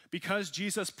 Because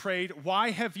Jesus prayed,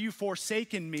 "Why have you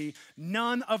forsaken me?"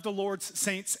 none of the Lord's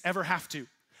saints ever have to.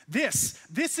 This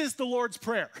is the Lord's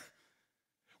Prayer.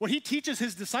 What he teaches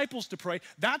his disciples to pray,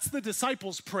 that's the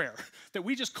disciples' prayer that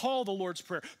we just call the Lord's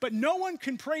Prayer. But no one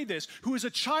can pray this who is a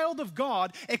child of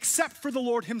God except for the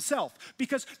Lord himself,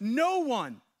 because no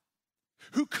one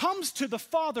who comes to the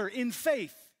Father in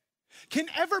faith can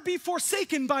ever be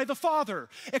forsaken by the Father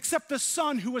except the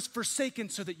Son who was forsaken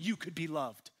so that you could be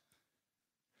loved.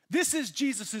 This is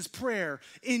Jesus' prayer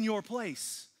in your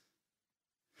place.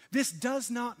 This does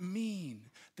not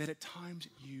mean that at times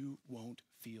you won't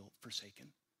feel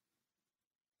forsaken.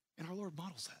 And our Lord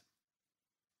models that.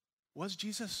 Was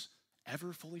Jesus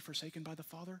ever fully forsaken by the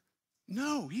Father?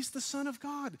 No, he's the Son of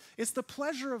God. It's the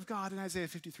pleasure of God in Isaiah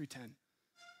 53:10.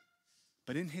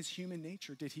 But in his human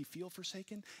nature, did he feel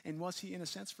forsaken? And was he in a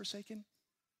sense forsaken?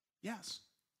 Yes,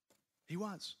 he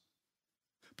was.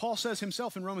 Paul says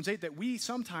himself in Romans 8 that we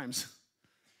sometimes,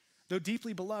 though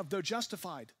deeply beloved, though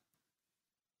justified,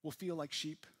 will feel like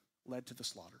sheep led to the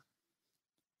slaughter.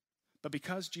 But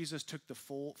because Jesus took the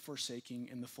full forsaking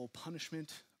and the full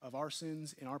punishment of our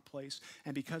sins in our place,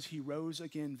 and because he rose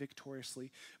again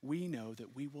victoriously, we know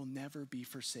that we will never be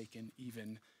forsaken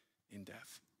even in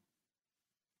death.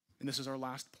 And this is our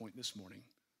last point this morning.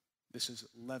 This is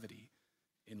levity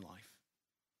in life.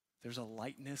 There's a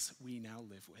lightness we now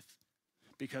live with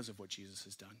because of what Jesus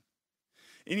has done.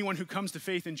 Anyone who comes to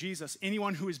faith in Jesus,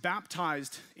 anyone who is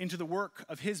baptized into the work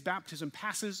of his baptism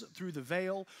passes through the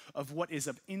veil of what is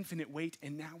of infinite weight,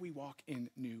 and now we walk in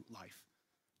new life,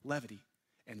 levity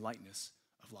and lightness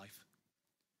of life.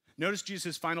 Notice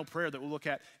Jesus' final prayer that we'll look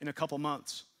at in a couple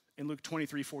months in Luke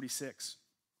 23:46.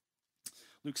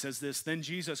 Luke says this: "Then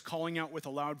Jesus, calling out with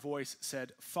a loud voice,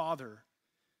 said, 'Father,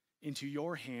 into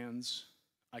your hands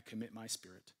I commit my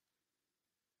spirit.'"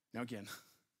 Now again,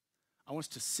 I want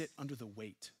us to sit under the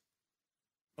weight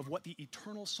of what the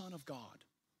eternal Son of God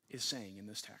is saying in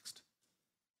this text.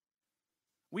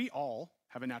 We all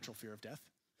have a natural fear of death.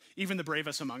 Even the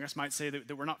bravest among us might say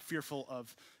that we're not fearful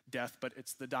of death, but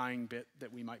it's the dying bit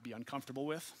that we might be uncomfortable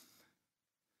with.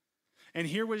 And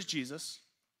here was Jesus,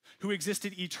 who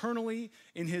existed eternally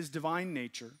in his divine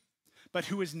nature, but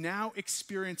who is now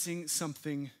experiencing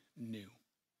something new: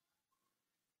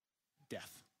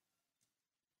 death.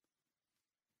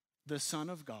 The Son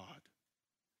of God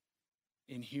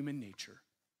in human nature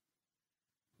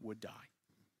would die.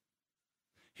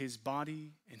 His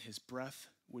body and his breath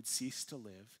would cease to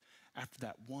live after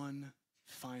that one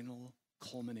final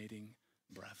culminating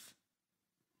breath.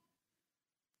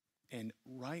 And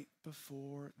right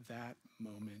before that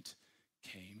moment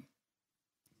came,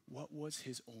 what was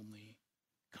his only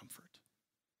comfort?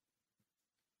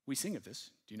 We sing of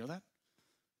this. Do you know that?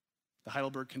 The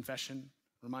Heidelberg Confession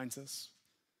reminds us,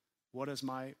 what is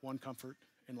my one comfort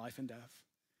in life and death?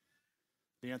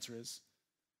 The answer is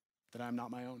that I am not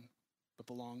my own, but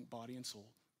belong body and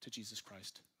soul to Jesus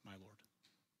Christ, my Lord.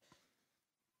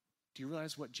 Do you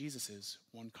realize what Jesus'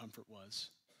 one comfort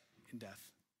was in death?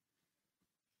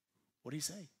 What did he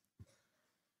say?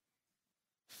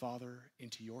 "Father,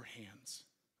 into your hands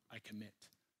I commit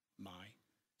my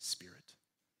spirit."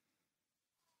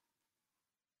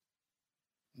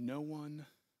 No one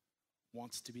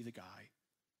wants to be the guy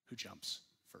who jumps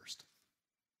first.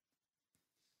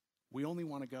 We only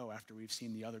want to go after we've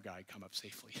seen the other guy come up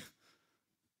safely.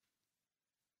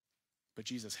 But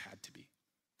Jesus had to be.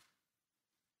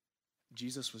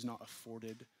 Jesus was not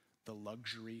afforded the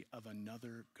luxury of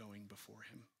another going before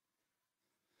him.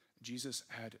 Jesus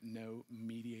had no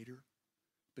mediator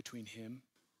between him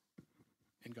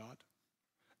and God,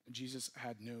 Jesus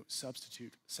had no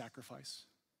substitute sacrifice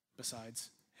besides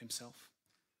himself.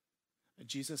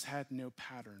 Jesus had no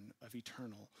pattern of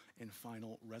eternal and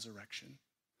final resurrection,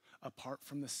 apart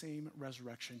from the same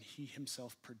resurrection he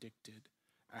himself predicted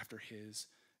after his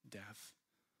death.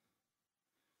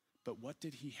 But what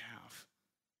did he have?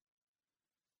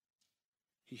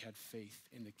 He had faith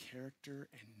in the character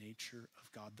and nature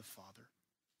of God the Father,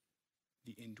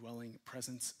 the indwelling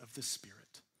presence of the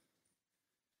Spirit,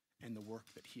 and the work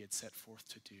that he had set forth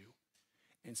to do.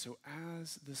 And so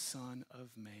as the Son of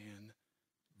Man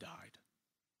died,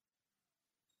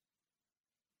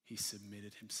 he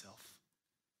submitted himself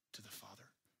to the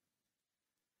Father.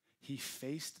 He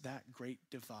faced that great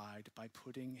divide by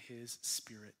putting his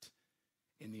Spirit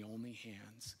in the only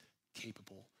hands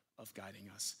capable of guiding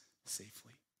us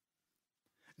safely.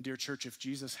 Dear church, if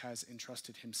Jesus has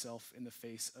entrusted himself in the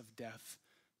face of death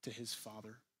to his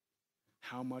Father,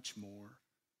 how much more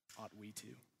ought we to?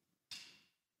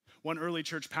 One early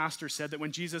church pastor said that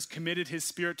when Jesus committed his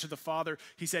Spirit to the Father,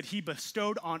 he said he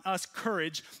bestowed on us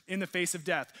courage in the face of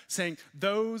death, saying,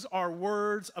 "Those are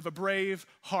words of a brave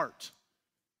heart."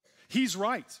 He's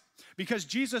right, because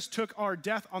Jesus took our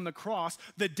death on the cross.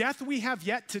 The death we have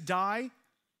yet to die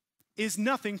is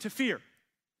nothing to fear.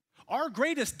 Our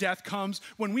greatest death comes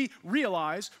when we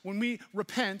realize, when we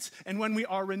repent, and when we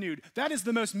are renewed. That is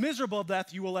the most miserable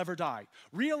death you will ever die.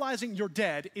 Realizing you're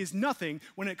dead is nothing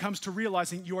when it comes to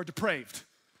realizing you are depraved.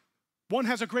 One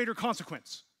has a greater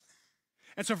consequence.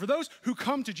 And so for those who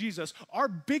come to Jesus, our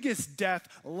biggest death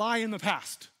lie in the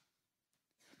past.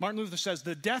 Martin Luther says,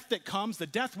 the death that comes, the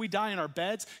death we die in our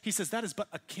beds, he says that is but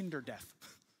a kinder death,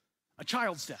 a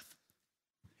child's death.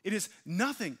 It is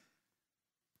nothing.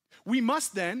 We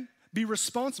must then be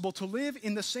responsible to live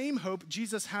in the same hope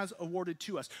Jesus has awarded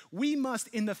to us. We must,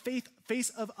 in the face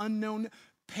of unknown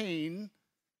pain,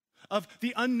 of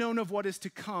the unknown of what is to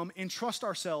come, entrust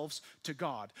ourselves to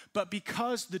God. But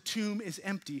because the tomb is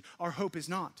empty, our hope is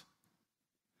not.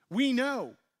 We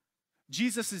know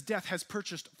Jesus' death has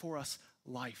purchased for us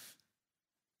life.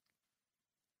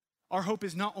 Our hope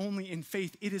is not only in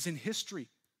faith, it is in history.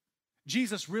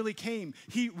 Jesus really came.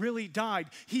 He really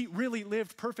died. He really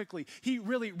lived perfectly. He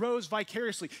really rose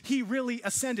vicariously. He really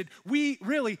ascended. We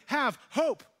really have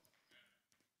hope.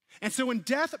 And so when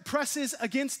death presses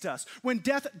against us, when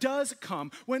death does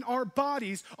come, when our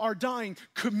bodies are dying,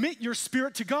 commit your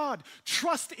spirit to God.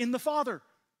 Trust in the Father.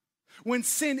 When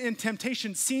sin and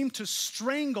temptation seem to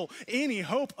strangle any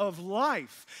hope of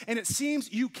life, and it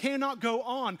seems you cannot go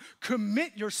on,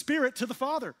 commit your spirit to the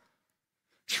Father.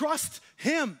 Trust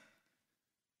him.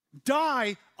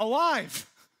 Die alive.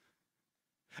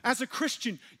 As a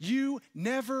Christian, you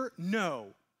never know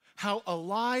how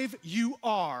alive you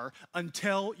are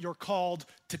until you're called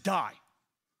to die.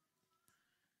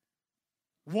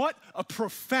 What a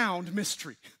profound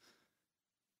mystery.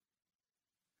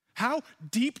 How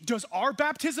deep does our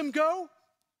baptism go?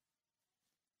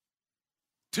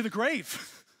 To the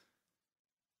grave.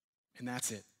 And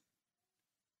that's it.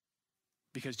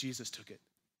 Because Jesus took it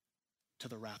to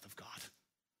the wrath of God,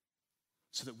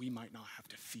 so that we might not have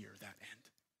to fear that end.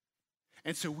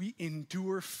 And so we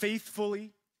endure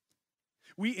faithfully,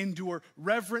 we endure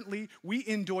reverently, we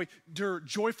endure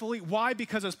joyfully. Why?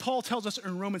 Because as Paul tells us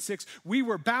in Romans 6, we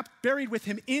were buried with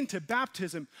him into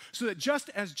baptism, so that just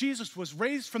as Jesus was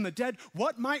raised from the dead,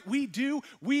 what might we do?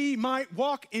 We might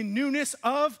walk in newness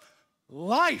of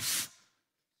life.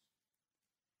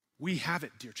 We have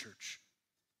it, dear church,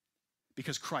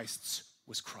 because Christ's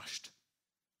was crushed.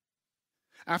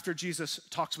 After Jesus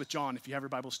talks with John, if you have your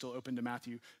Bible still open to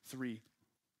Matthew 3,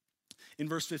 in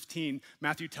verse 15,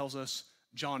 Matthew tells us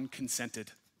John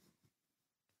consented.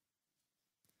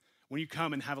 When you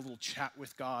come and have a little chat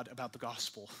with God about the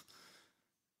gospel,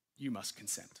 you must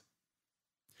consent.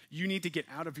 You need to get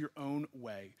out of your own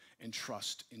way and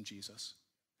trust in Jesus.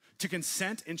 To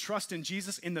consent and trust in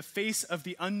Jesus in the face of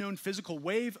the unknown physical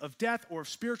wave of death or of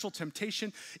spiritual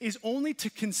temptation is only to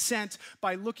consent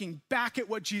by looking back at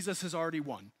what Jesus has already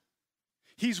won.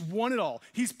 He's won it all.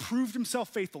 He's proved himself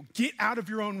faithful. Get out of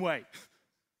your own way.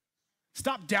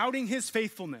 Stop doubting his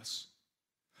faithfulness.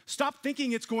 Stop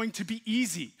thinking it's going to be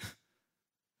easy.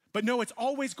 But no, it's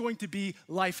always going to be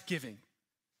life-giving.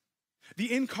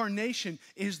 The incarnation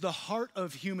is the heart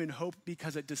of human hope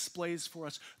because it displays for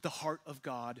us the heart of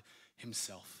God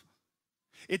himself.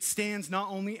 It stands not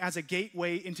only as a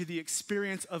gateway into the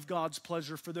experience of God's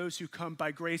pleasure for those who come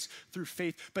by grace through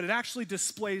faith, but it actually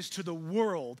displays to the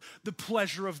world the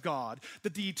pleasure of God,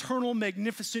 that the eternal,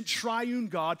 magnificent, triune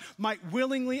God might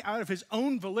willingly, out of his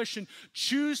own volition,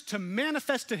 choose to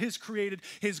manifest to his created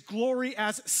his glory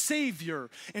as Savior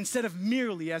instead of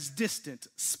merely as distant,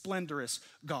 splendorous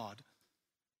God.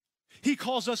 He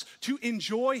calls us to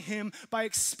enjoy him by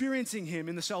experiencing him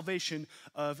in the salvation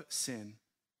of sin.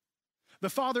 The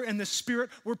Father and the Spirit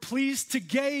were pleased to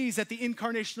gaze at the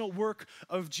incarnational work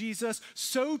of Jesus.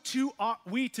 So too ought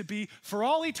we to be for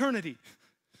all eternity.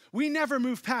 We never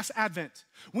move past Advent.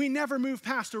 We never move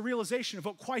past a realization of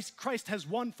what Christ has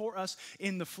won for us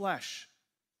in the flesh.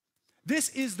 This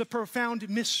is the profound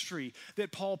mystery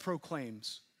that Paul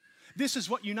proclaims. This is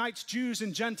what unites Jews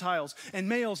and Gentiles, and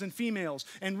males and females,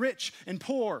 and rich and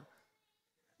poor.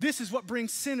 This is what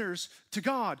brings sinners to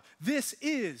God. This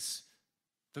is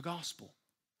the gospel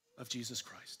of Jesus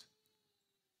Christ.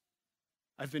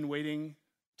 I've been waiting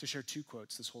to share two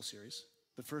quotes this whole series.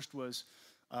 The first was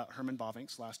Herman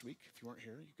Bavinck's last week. If you weren't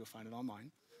here, you can go find it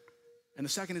online. And the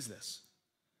second is this.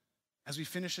 As we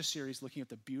finish a series looking at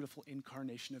the beautiful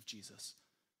incarnation of Jesus,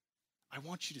 I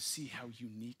want you to see how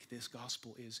unique this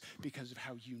gospel is because of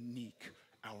how unique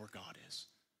our God is.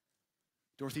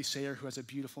 Dorothy Sayers, who has a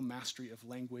beautiful mastery of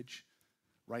language,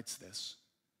 writes this.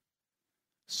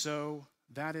 So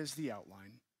that is the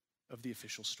outline of the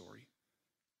official story.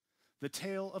 The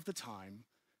tale of the time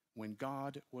when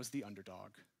God was the underdog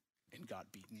and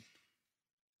got beaten.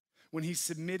 When he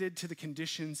submitted to the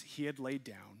conditions he had laid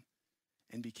down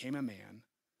and became a man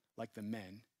like the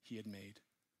men he had made.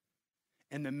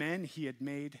 And the men he had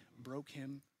made broke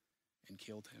him and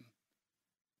killed him.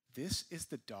 This is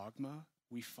the dogma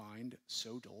we find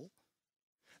so dull.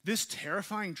 This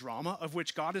terrifying drama of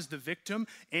which God is the victim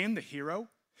and the hero.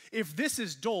 If this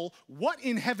is dull, what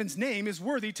in heaven's name is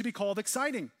worthy to be called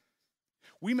exciting?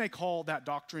 We may call that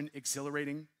doctrine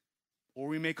exhilarating, or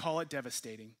we may call it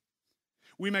devastating.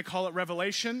 We may call it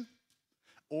revelation,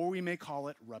 or we may call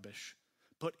it rubbish.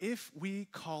 But if we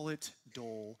call it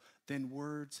dull, then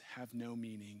words have no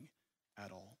meaning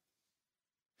at all.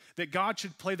 That God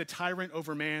should play the tyrant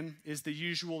over man is the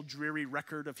usual dreary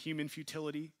record of human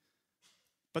futility,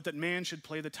 but that man should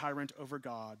play the tyrant over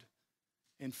God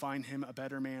and find him a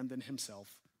better man than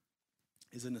himself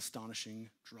is an astonishing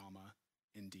drama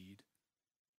indeed.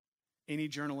 Any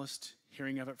journalist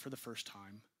hearing of it for the first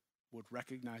time would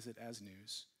recognize it as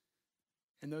news,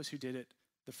 and those who did it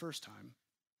the first time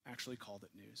actually called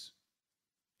it news,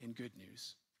 and good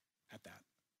news at that.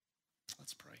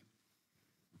 Let's pray.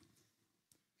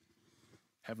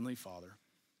 Heavenly Father,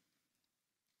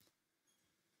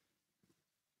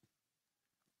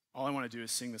 all I want to do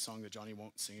is sing the song that Johnny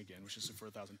won't sing again, which is for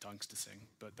 1,000 tongues to sing,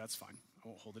 but that's fine. I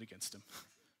won't hold it against him.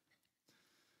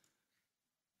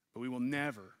 But we will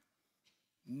never,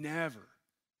 never,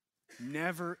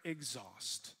 never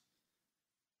exhaust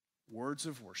words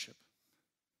of worship,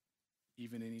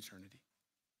 even in eternity.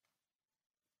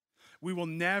 We will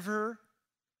never,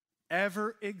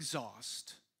 ever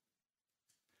exhaust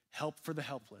help for the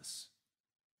helpless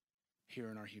here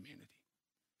in our humanity.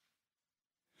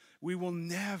 We will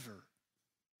never,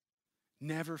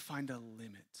 never find a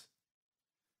limit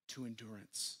to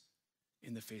endurance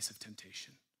in the face of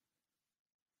temptation,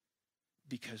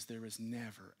 because there is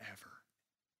never, ever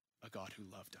a God who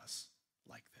loved us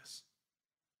like this.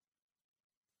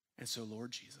 And so,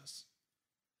 Lord Jesus,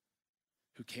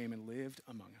 who came and lived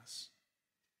among us,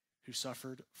 who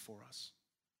suffered for us,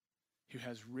 who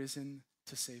has risen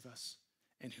to save us,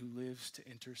 and who lives to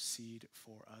intercede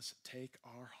for us, take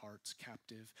our hearts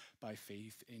captive by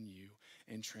faith in you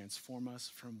and transform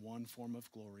us from one form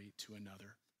of glory to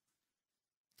another.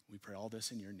 We pray all this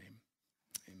in your name.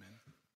 Amen.